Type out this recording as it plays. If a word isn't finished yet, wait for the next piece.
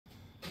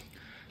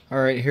All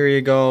right, here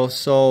you go.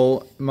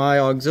 So my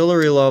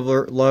auxiliary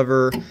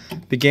lever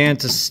began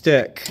to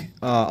stick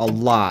a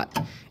lot,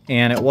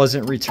 and it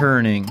wasn't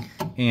returning,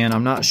 and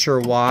I'm not sure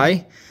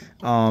why.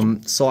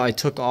 So I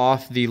took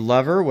off the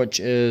lever,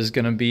 which is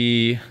going to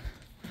be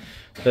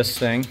this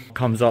thing.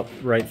 Comes up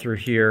right through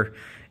here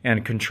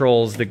and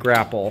controls the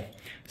grapple.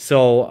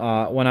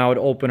 So when I would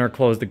open or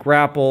close the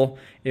grapple,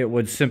 it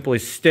would simply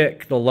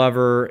stick the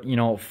lever, you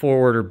know,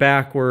 forward or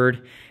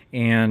backward,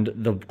 and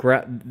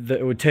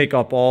it would take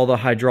up all the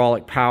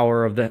hydraulic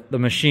power of the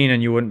machine,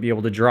 and you wouldn't be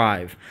able to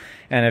drive.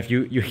 And if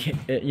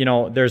you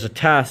know, there's a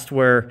test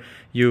where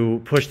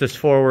you push this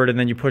forward and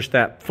then you push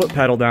that foot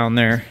pedal down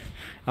there,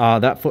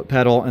 that foot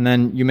pedal, and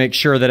then you make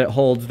sure that it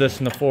holds this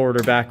in the forward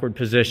or backward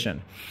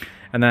position.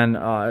 And then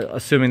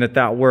assuming that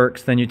that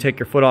works, then you take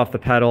your foot off the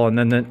pedal, and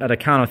then at a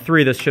count of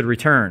 3, this should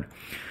return.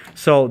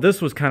 So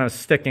this was kind of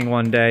sticking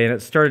one day, and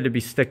it started to be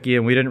sticky,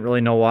 and we didn't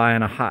really know why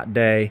on a hot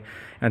day.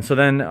 And so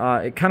then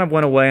it kind of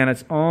went away on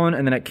its own,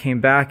 and then it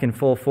came back in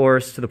full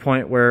force to the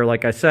point where,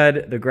 like I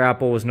said, the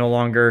grapple was no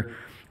longer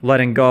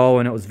letting go,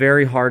 and it was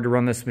very hard to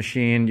run this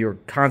machine. You were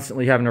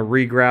constantly having to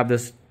re-grab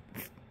this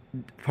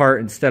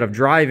part instead of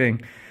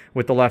driving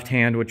with the left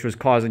hand, which was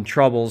causing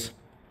troubles.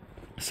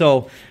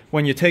 So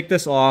when you take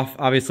this off,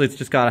 obviously it's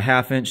just got a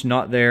 1/2 inch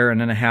nut there,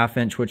 and then a 1/2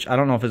 inch, which I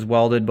don't know if is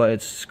welded, but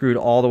it's screwed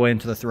all the way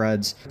into the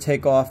threads.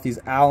 Take off these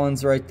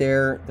Allens right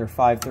there. They're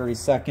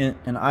 5/32,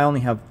 and I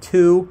only have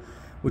 2,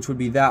 which would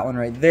be that one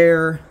right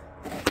there,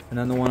 and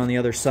then the one on the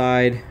other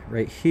side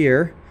right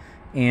here.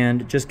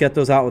 And just get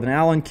those out with an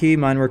Allen key.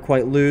 Mine were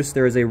quite loose.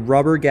 There is a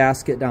rubber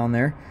gasket down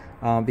there.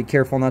 Be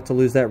careful not to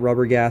lose that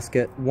rubber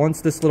gasket.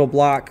 Once this little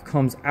block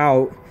comes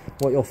out,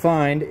 what you'll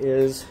find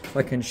is, if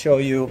I can show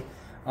you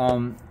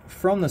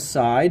from the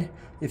side,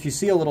 if you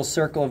see a little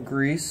circle of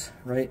grease,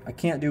 right, I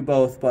can't do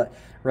both, but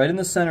right in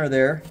the center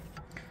there,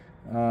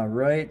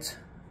 right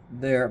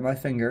there, my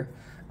finger,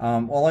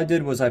 all I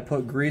did was I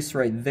put grease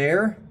right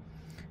there.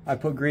 I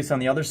put grease on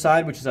the other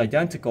side, which is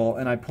identical,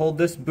 and I pulled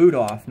this boot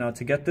off. Now,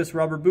 to get this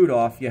rubber boot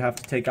off, you have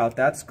to take out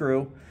that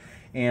screw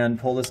and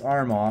pull this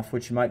arm off,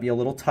 which might be a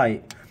little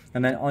tight.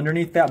 And then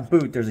underneath that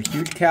boot, there's a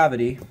huge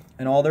cavity,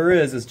 and all there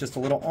is just a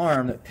little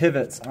arm that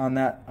pivots on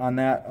that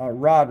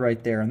rod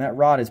right there, and that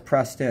rod is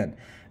pressed in.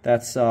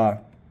 That's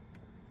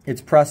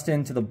it's pressed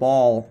into the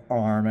ball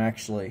arm,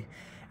 actually.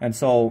 And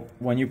so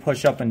when you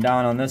push up and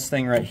down on this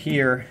thing right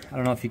here, I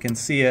don't know if you can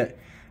see it,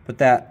 but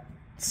that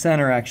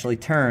center actually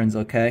turns,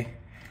 okay?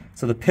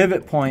 So the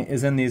pivot point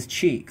is in these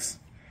cheeks,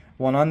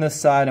 one on this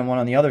side and one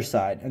on the other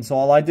side. And so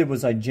all I did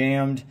was I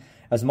jammed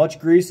as much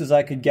grease as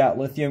I could get,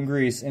 lithium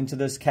grease, into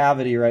this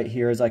cavity right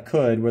here as I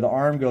could, where the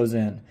arm goes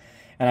in.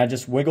 And I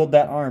just wiggled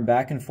that arm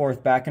back and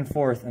forth,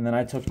 and then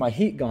I took my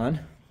heat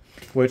gun,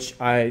 which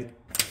I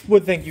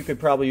would think you could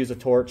probably use a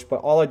torch,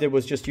 but all I did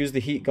was just use the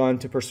heat gun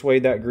to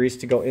persuade that grease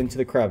to go into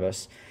the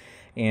crevice.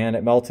 And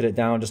it melted it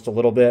down just a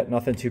little bit,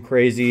 nothing too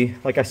crazy.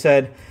 Like I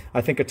said,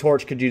 I think a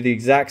torch could do the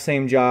exact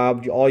same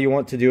job. All you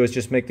want to do is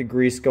just make the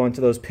grease go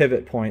into those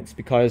pivot points,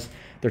 because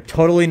they're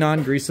totally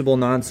non-greasable,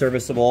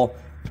 non-serviceable,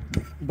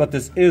 but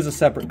this is a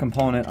separate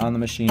component on the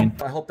machine.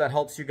 I hope that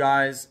helps you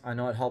guys. I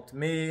know it helped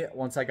me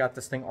once I got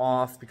this thing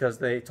off, because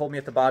they told me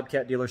at the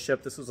Bobcat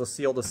dealership this was a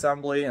sealed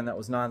assembly and that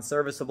was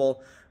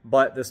non-serviceable,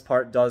 but this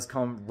part does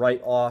come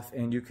right off,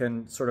 and you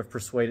can sort of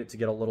persuade it to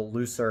get a little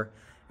looser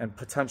and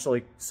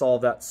potentially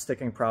solve that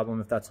sticking problem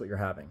if that's what you're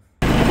having.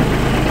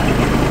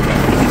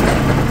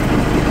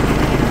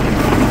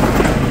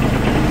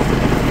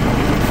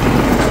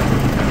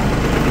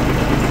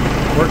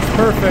 Works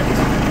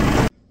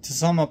perfect. To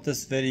sum up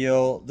this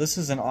video, this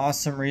is an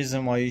awesome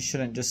reason why you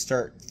shouldn't just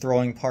start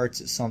throwing parts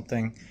at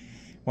something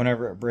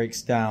whenever it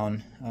breaks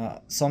down.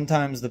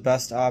 Sometimes the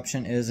best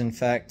option is, in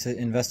fact, to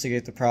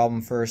investigate the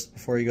problem first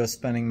before you go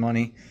spending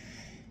money.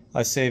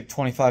 I saved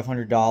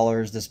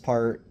 $2,500. This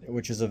part,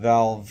 which is a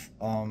valve,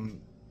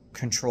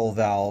 control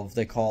valve,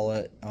 they call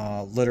it,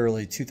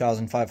 literally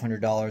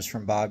 $2,500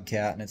 from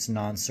Bobcat, and it's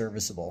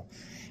non-serviceable.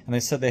 And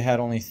they said they had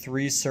only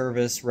 3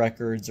 service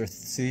records or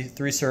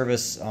 3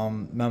 service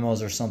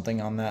memos or something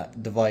on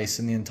that device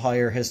in the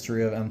entire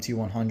history of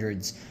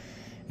MT100s.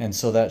 And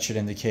so that should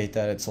indicate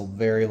that it's a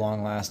very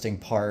long-lasting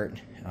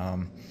part.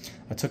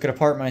 I took it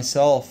apart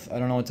myself. I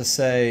don't know what to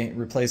say.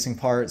 Replacing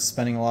parts,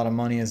 spending a lot of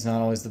money is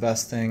not always the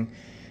best thing.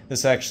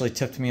 This actually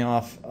tipped me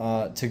off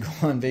to go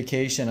on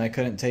vacation. I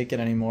couldn't take it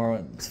anymore.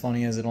 What's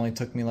funny is it only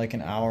took me like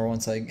an hour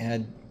once I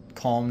had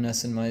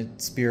calmness in my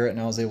spirit and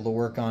I was able to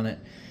work on it.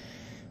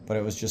 But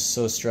it was just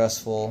so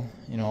stressful.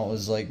 You know, it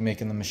was like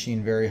making the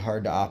machine very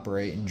hard to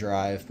operate and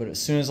drive. But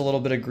as soon as a little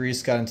bit of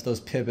grease got into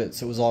those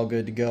pivots, it was all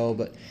good to go.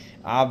 But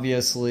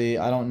obviously,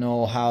 I don't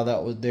know how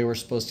they were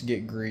supposed to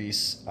get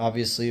grease.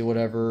 Obviously,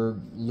 whatever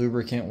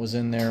lubricant was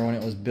in there when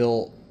it was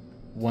built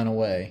went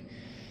away.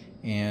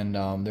 And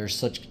there's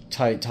such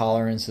tight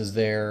tolerances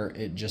there.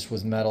 It just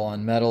was metal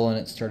on metal, and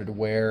it started to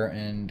wear,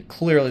 and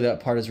clearly that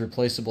part is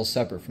replaceable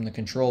separate from the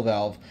control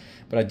valve,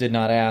 but I did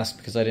not ask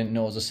because I didn't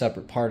know it was a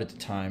separate part at the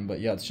time. But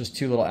yeah, it's just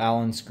 2 little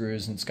Allen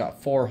screws, and it's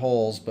got 4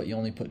 holes, but you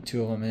only put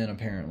 2 of them in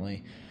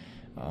apparently.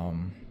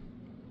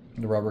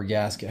 the rubber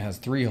gasket has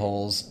 3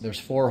 holes. There's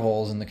 4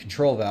 holes in the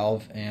control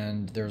valve,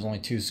 and there's only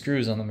 2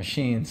 screws on the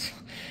machines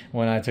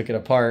when I took it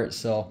apart.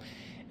 So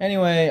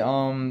anyway,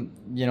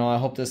 you know, I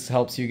hope this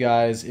helps you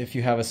guys. If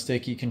you have a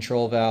sticky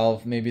control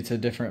valve, maybe it's a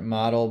different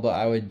model, but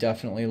I would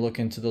definitely look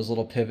into those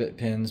little pivot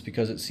pins,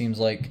 because it seems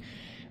like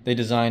they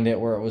designed it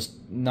where it was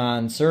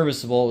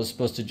non-serviceable. It was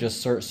supposed to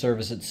just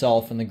service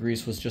itself, and the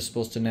grease was just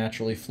supposed to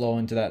naturally flow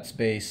into that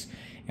space.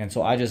 And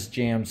so I just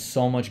jammed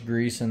so much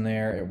grease in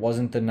there. It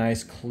wasn't the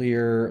nice,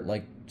 clear,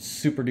 like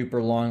super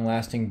duper long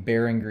lasting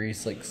bearing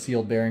grease, like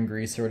sealed bearing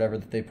grease or whatever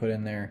that they put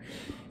in there.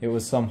 It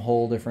was some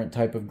whole different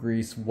type of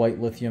grease, white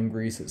lithium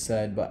grease it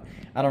said, but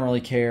I don't really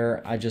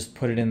care. I just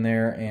put it in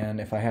there, and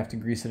if I have to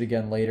grease it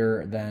again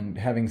later, then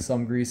having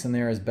some grease in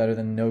there is better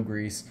than no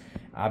grease.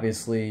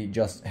 Obviously,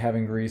 just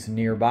having grease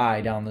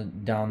nearby down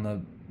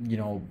the you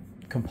know,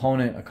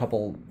 component a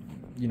couple,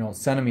 you know,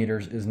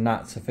 centimeters is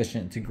not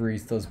sufficient to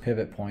grease those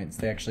pivot points.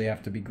 They actually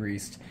have to be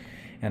greased,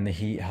 and the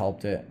heat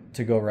helped it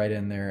to go right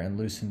in there and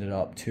loosened it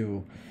up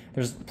too.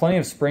 There's plenty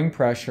of spring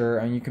pressure,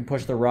 and you can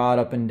push the rod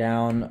up and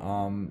down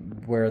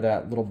where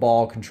that little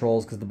ball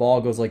controls, because the ball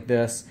goes like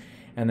this,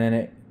 and then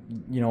it,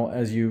 you know,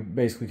 as you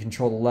basically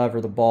control the lever,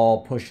 the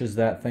ball pushes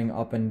that thing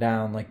up and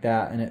down like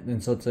that,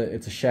 and so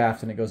it's a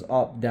shaft, and it goes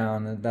up,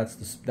 down, and that's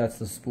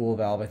the spool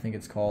valve, I think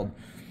it's called.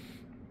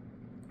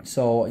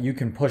 So you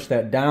can push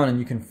that down, and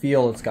you can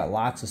feel it's got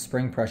lots of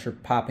spring pressure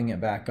popping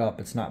it back up.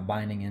 It's not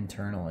binding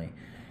internally,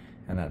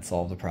 and that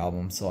solved the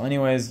problem. So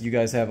anyways, you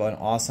guys have an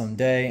awesome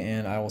day,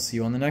 and I will see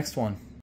you on the next one.